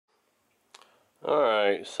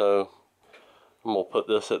Alright, so I'm going to put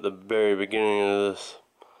this at the very beginning of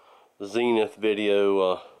this Zenith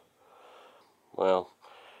video. Well,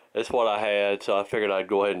 it's what I had, so I figured I'd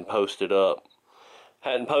go ahead and post it up.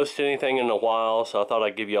 Hadn't posted anything in a while, so I thought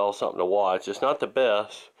I'd give you all something to watch. It's not the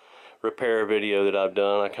best repair video that I've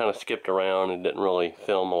done. I kind of skipped around and didn't really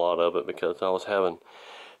film a lot of it because I was having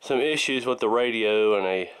some issues with the radio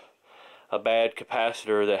and a bad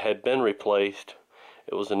capacitor that had been replaced.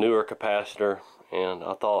 It was a newer capacitor, and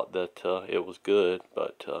I thought that it was good,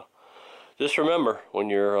 but just remember, when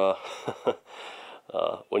you're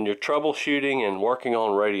troubleshooting and working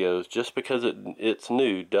on radios, just because it's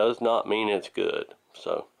new does not mean it's good.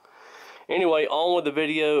 So anyway, on with the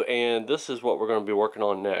video, and this is what we're going to be working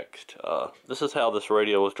on next. This is how this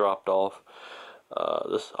radio was dropped off.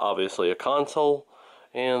 This is obviously a console,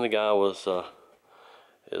 and the guy was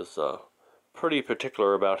pretty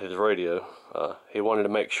particular about his radio. He wanted to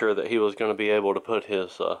make sure that he was going to be able to put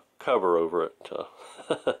his cover over it.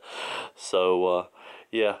 So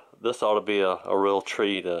yeah, this ought to be a real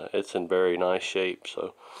treat. It's in very nice shape.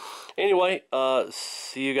 So anyway,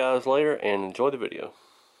 see you guys later and enjoy the video.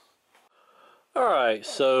 Alright,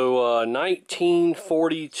 so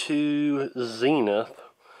 1942 Zenith.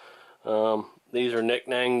 These are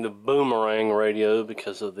nicknamed the Boomerang radio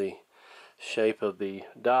because of the shape of the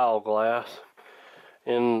dial glass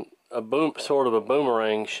in a sort of a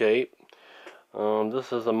boomerang shape.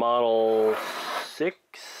 This is a model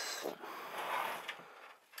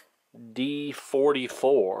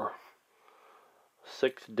 6D44,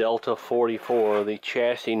 6 Delta 44. The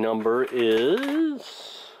chassis number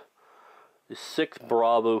is 6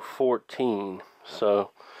 Bravo 14. So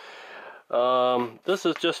this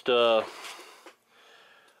is just an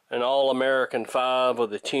all-American 5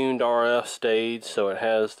 with a tuned RF stage, so it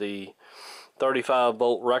has the 35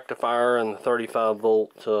 volt rectifier and the 35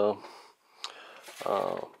 volt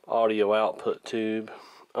audio output tube.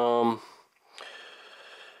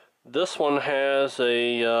 This one has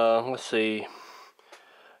a let's see,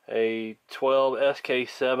 a 12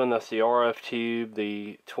 SK7, that's the RF tube,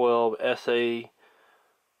 the 12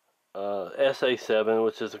 SA7,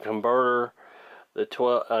 which is a converter, the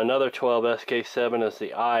another 12 SK7 is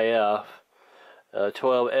the IF,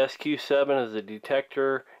 12 SQ7 is the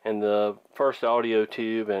detector and the first audio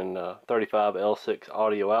tube, and 35 L6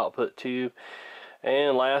 audio output tube,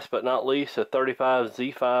 and last but not least a 35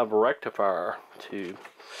 Z5 rectifier tube.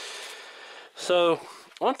 So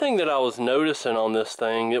one thing that I was noticing on this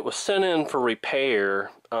thing, it was sent in for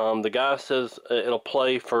repair. The guy says it'll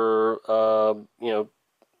play for you know,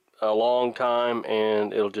 a long time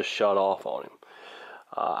and it'll just shut off on him.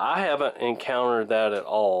 I haven't encountered that at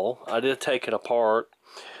all. I did take it apart,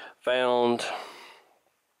 found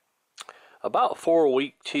about 4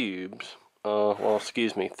 weak tubes. Well,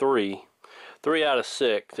 excuse me, 3 out of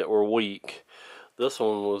 6 that were weak. This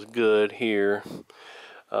one was good here.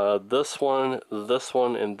 This one, and this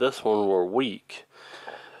one were weak.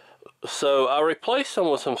 So I replaced them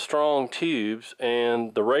with some strong tubes,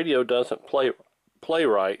 and the radio doesn't play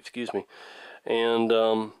right, excuse me.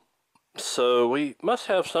 And so we must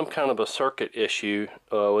have some kind of a circuit issue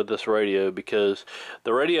with this radio, because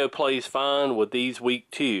the radio plays fine with these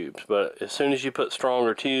weak tubes, but as soon as you put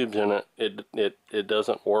stronger tubes in it, it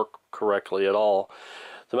doesn't work correctly at all.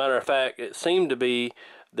 As a matter of fact, it seemed to be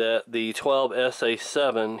that the 12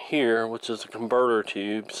 SA7 here, which is a converter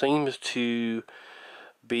tube, seems to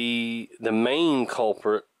be the main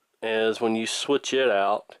culprit, as when you switch it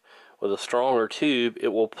out with a stronger tube, it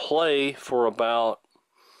will play for about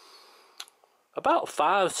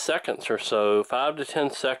 5 seconds or so, 5 to 10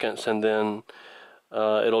 seconds, and then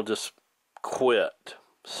it'll just quit.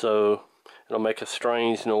 So it'll make a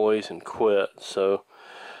strange noise and quit. So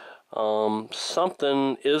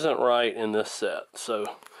something isn't right in this set, so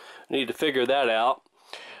I need to figure that out.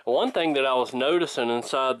 One thing that I was noticing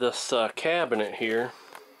inside this cabinet here,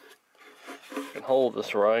 if I can hold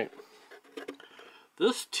this right,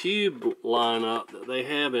 this tube lineup that they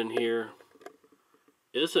have in here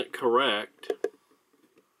isn't correct.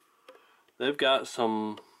 They've got a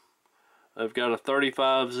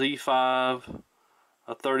 35 Z5,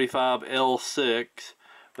 a 35 L6,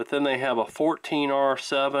 but then they have a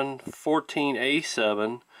 14R7,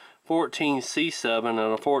 14A7, 14C7, and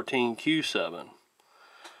a 14Q7.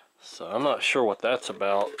 So I'm not sure what that's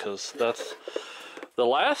about, because that's, the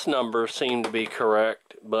last number seemed to be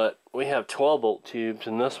correct, but we have 12 volt tubes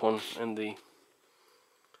in this one, and the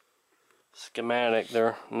schematic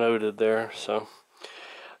they're noted there, so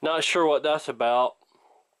not sure what that's about.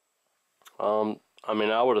 I mean,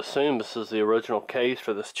 I would assume this is the original case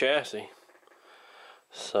for this chassis.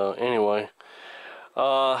 So anyway,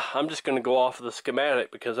 I'm just going to go off of the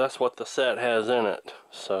schematic because that's what the set has in it.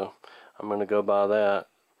 So I'm going to go by that.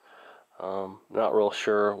 Not real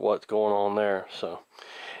sure what's going on there. So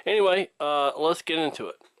anyway, let's get into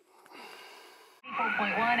it.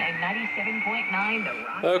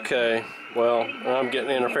 Okay, well, I'm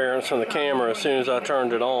getting interference from the camera as soon as I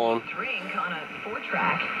turned it on.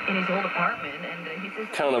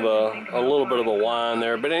 Kind of a little bit of a whine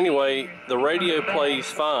there, but anyway, the radio plays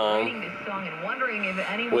fine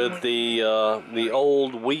with the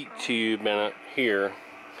old weak tube in it here.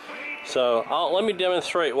 So let me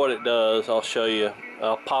demonstrate what it does. I'll show you.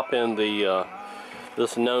 I'll pop in the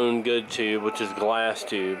this known good tube, which is glass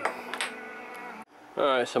tube.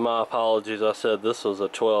 Alright, so my apologies. I said this was a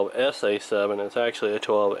 12SA7. It's actually a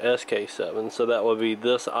 12SK7, so that would be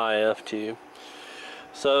this IF tube.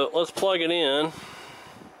 So let's plug it in.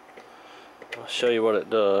 I'll show you what it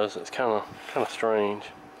does. It's kind of strange.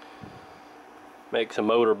 Makes a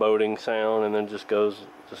motorboating sound and then just goes,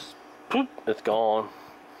 poof, it's gone.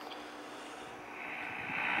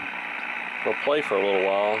 It'll play for a little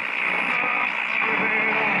while.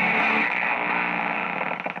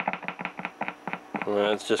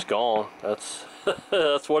 And it's just gone. That's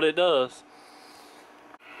that's what it does.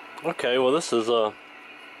 Okay, well this is a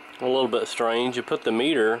little bit strange. You put the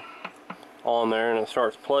meter on there and it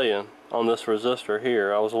starts playing on this resistor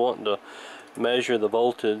here. I was wanting to measure the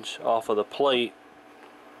voltage off of the plate.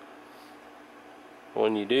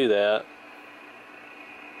 When you do that,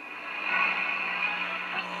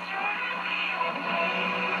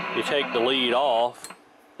 you take the lead off,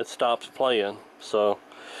 it stops playing. So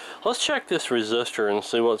let's check this resistor and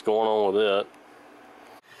see what's going on with it.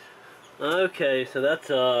 Okay, so that's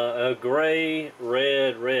a gray,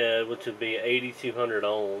 red, which would be 8,200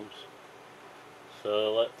 ohms.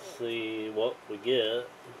 So let's see what we get.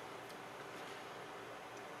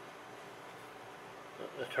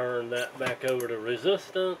 Turn that back over to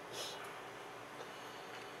resistance.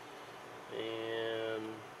 And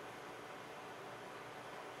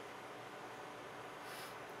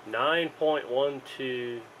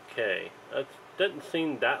 9.12K. That doesn't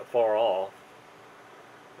seem that far off.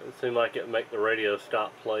 It seemed like it would make the radio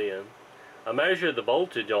stop playing. I measured the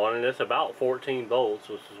voltage on it and it's about 14 volts,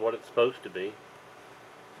 which is what it's supposed to be.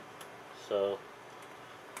 So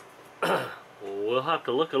we'll have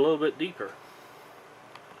to look a little bit deeper.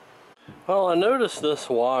 Well, I noticed this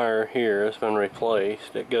wire here has been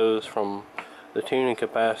replaced. It goes from the tuning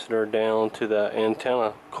capacitor down to the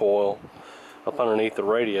antenna coil up underneath the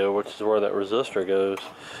radio, which is where that resistor goes.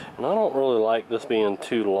 And I don't really like this being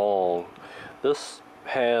too long. This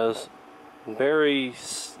has very,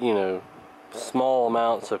 small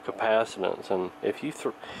amounts of capacitance, and if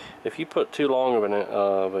you put too long of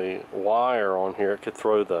a wire on here, it could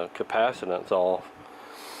throw the capacitance off.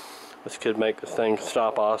 This could make the thing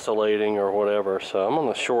stop oscillating or whatever. So I'm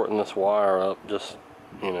going to shorten this wire up just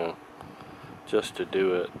to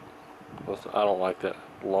do it. I don't like that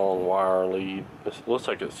long wire lead. It looks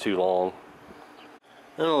like it's too long.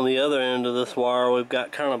 Then on the other end of this wire, we've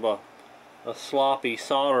got kind of a sloppy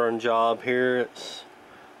soldering job here.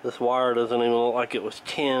 This wire doesn't even look like it was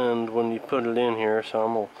tinned when you put it in here, so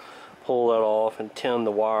I'm going to pull that off and tin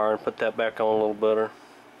the wire and put that back on a little better.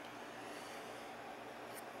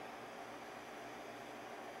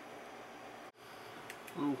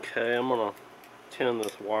 Okay, I'm going to tin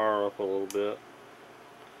this wire up a little bit.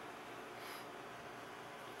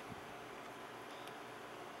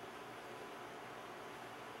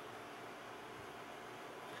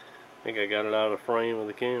 I think I got it out of frame of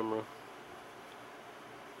the camera.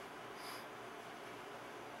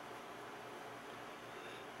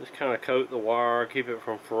 Just kind of coat the wire, keep it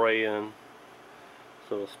from fraying,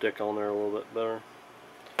 so it'll stick on there a little bit better.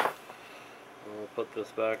 I'll put this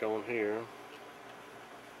back on here.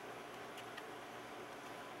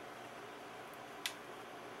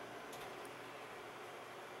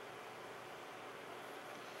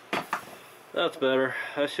 That's better.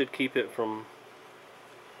 That should keep it from,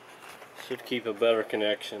 should keep a better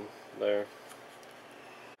connection there.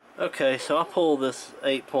 Okay, so I pulled this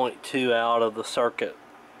 8.2 out of the circuit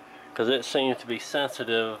because it seems to be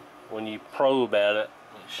sensitive when you probe at it.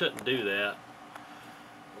 It shouldn't do that.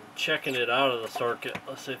 I'm checking it out of the circuit.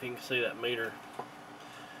 Let's see if you can see that meter.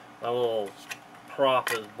 My little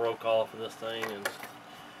prop is broke off of this thing and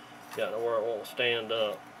got to where it won't stand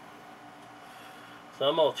up. So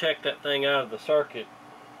I'm going to check that thing out of the circuit.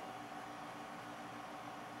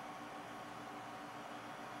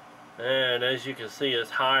 And as you can see, it's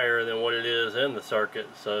higher than what it is in the circuit.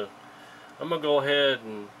 So I'm going to go ahead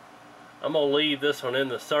and I'm going to leave this one in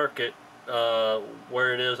the circuit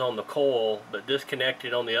where it is on the coil, but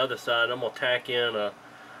disconnected on the other side. I'm going to tack in a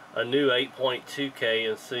new 8.2K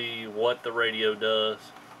and see what the radio does.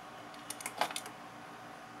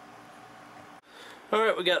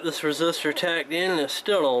 Alright, we got this resistor tacked in and it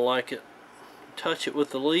still don't like it. Touch it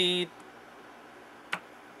with the lead.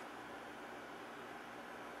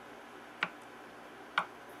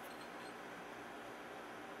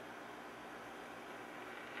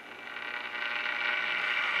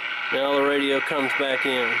 Now the radio comes back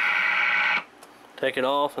in. Take it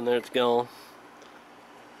off and there it's gone.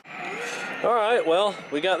 Alright, well,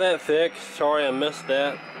 we got that fixed. Sorry I missed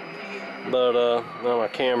that. But now my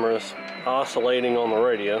camera's oscillating on the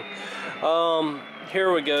radio.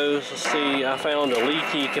 Here we go. Let's see, I found a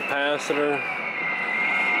leaky capacitor.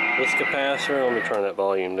 This capacitor, let me turn that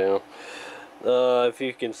volume down. If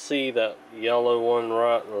you can see that yellow one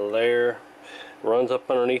right there, runs up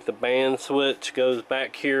underneath the band switch, goes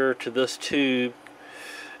back here to this tube,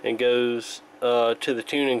 and goes to the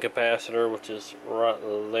tuning capacitor, which is right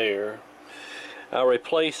there. I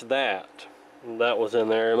replaced that. That was in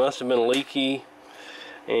there. It must have been leaky,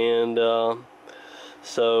 and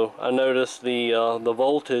so I noticed the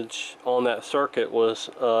voltage on that circuit was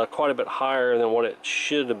quite a bit higher than what it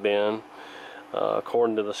should have been,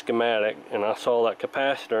 according to the schematic. And I saw that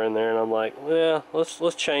capacitor in there, and I'm like, yeah,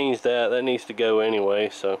 let's change that. That needs to go anyway.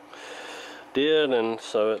 So did, and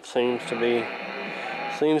so it seems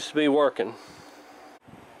to be working.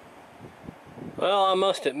 Well, I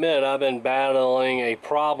must admit I've been battling a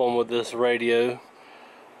problem with this radio.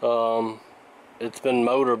 It's been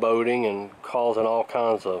motorboating and causing all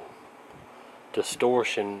kinds of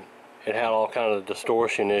distortion. It had all kinds of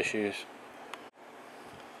distortion issues.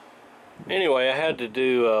 Anyway, I had to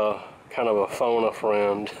do kind of a phone a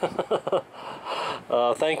friend.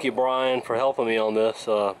 Thank you, Brian, for helping me on this.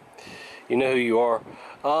 You know who you are.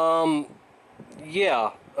 Yeah,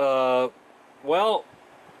 well,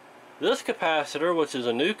 this capacitor, which is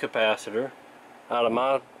a new capacitor out of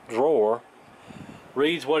my drawer,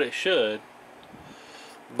 reads what it should.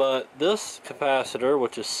 But this capacitor,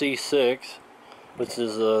 which is C6, which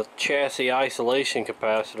is a chassis isolation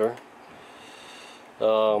capacitor,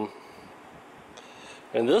 and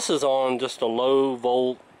this is on just a low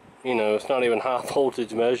volt, you know, it's not even high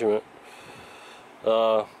voltage measurement.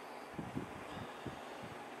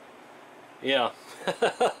 Yeah.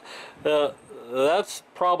 That's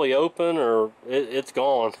probably open, or it's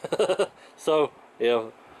gone. So yeah,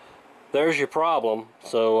 there's your problem.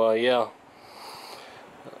 So yeah,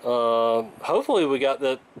 hopefully we got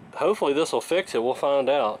that. Hopefully this will fix it. We'll find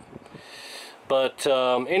out. But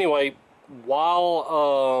anyway,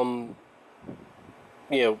 while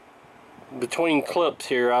you know, between clips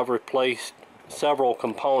here, I've replaced several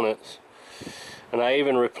components, and I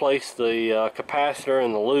even replaced the capacitor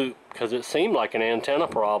and the loop, because it seemed like an antenna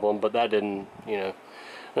problem, but that didn't, you know,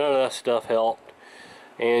 none of that stuff helped.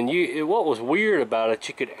 And what was weird about it,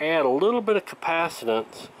 you could add a little bit of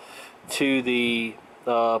capacitance to the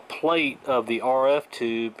plate of the RF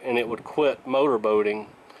tube and it would quit motorboating.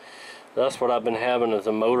 That's what I've been having, as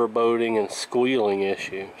a motorboating and squealing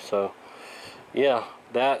issue. So yeah,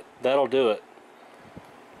 that'll do it.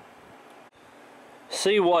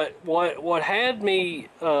 See, what had me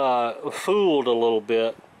fooled a little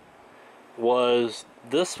bit was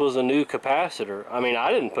this was a new capacitor. I mean,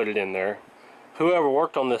 I didn't put it in there. Whoever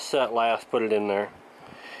worked on this set last put it in there.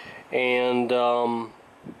 And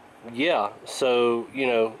yeah, so you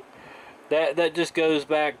know, that just goes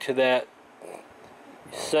back to that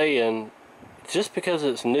saying, just because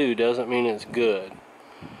it's new doesn't mean it's good.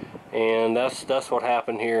 And that's what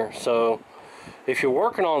happened here. So if you're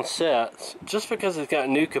working on sets, just because it's got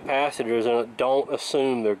new capacitors in it, don't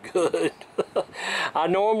assume they're good. I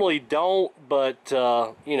normally don't, but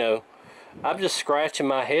you know, I'm just scratching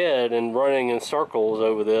my head and running in circles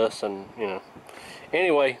over this, and you know.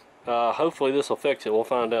 Anyway, hopefully this will fix it. We'll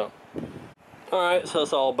find out. Alright, so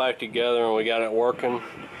it's all back together and we got it working.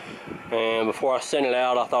 And before I send it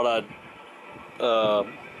out, I thought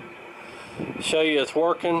I'd show you it's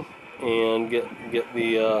working and get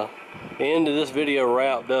the end of this video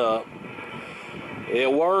wrapped up.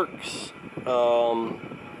 It works.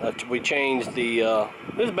 We changed the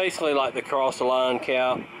this is basically like the cross the line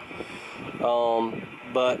cap,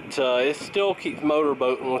 but it still keeps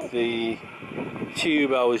motorboating with the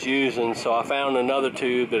tube I was using, so I found another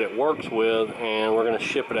tube that it works with, and we're going to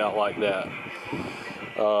ship it out like that.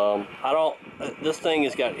 This thing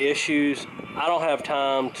has got issues. I don't have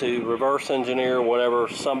time to reverse engineer whatever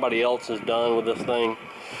somebody else has done with this thing.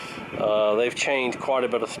 They've changed quite a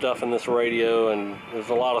bit of stuff in this radio, and there's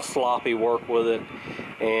a lot of sloppy work with it,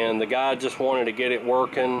 and the guy just wanted to get it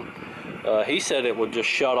working He said it would just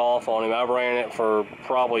shut off on him. I've ran it for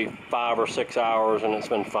probably 5 or 6 hours and it's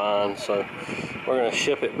been fine. So we're going to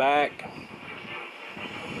ship it back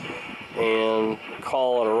and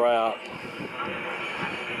call it a wrap.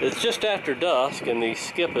 It's just after dusk and the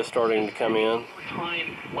skip is starting to come in.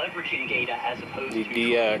 Time leveraging data as opposed the to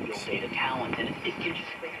DX. data talent, and it gives you.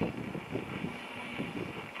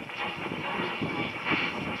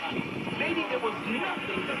 Maybe there was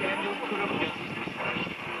nothing that Daniel could have done.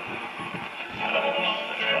 I was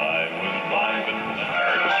live and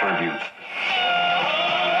prepared to serve you.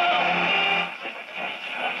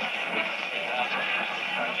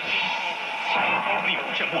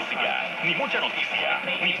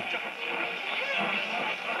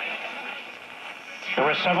 There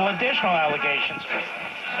were several additional allegations. What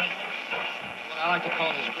I like to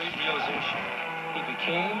call his great realization. He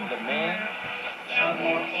became the man.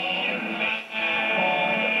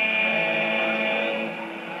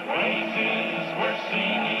 Praises were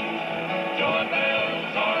singing,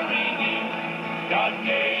 doorbells are ringing, God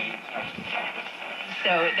gave.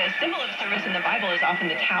 So the symbol of service in the Bible is often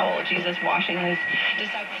the towel, Jesus washing his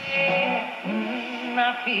disciples.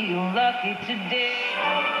 I feel lucky today.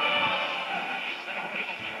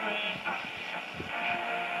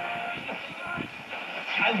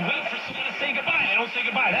 I wait for someone to say goodbye. They don't say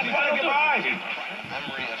goodbye. That's why I don't goodbye.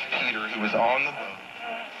 Memory of Peter, who was on the boat.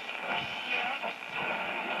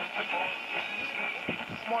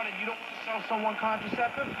 This morning, you don't want to sell someone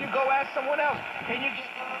contraceptive? You go ask someone else. Can you get...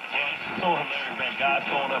 So hilarious, man. God's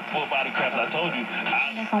throwing up full body crap. I told you.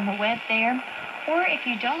 It's on the web there. Or if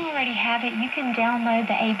you don't already have it, you can download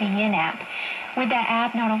the ABN app. With that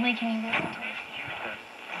app, not only can you listen to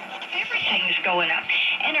Everything's going up.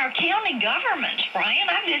 And our county governments, Brian,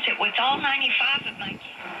 I visit with all 95 of my kids.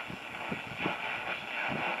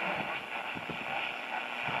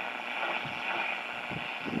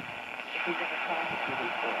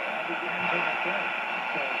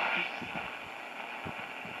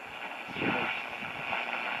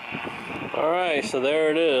 Alright, so there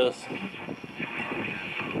it is.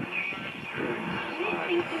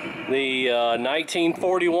 The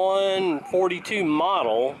 1941-42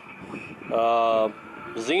 model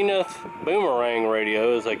Zenith Boomerang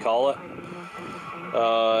radio, as they call it.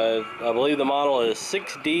 I believe the model is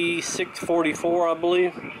 6D644, I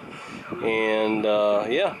believe. And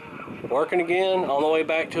yeah, working again on the way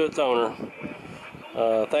back to its owner.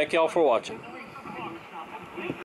 Thank y'all for watching.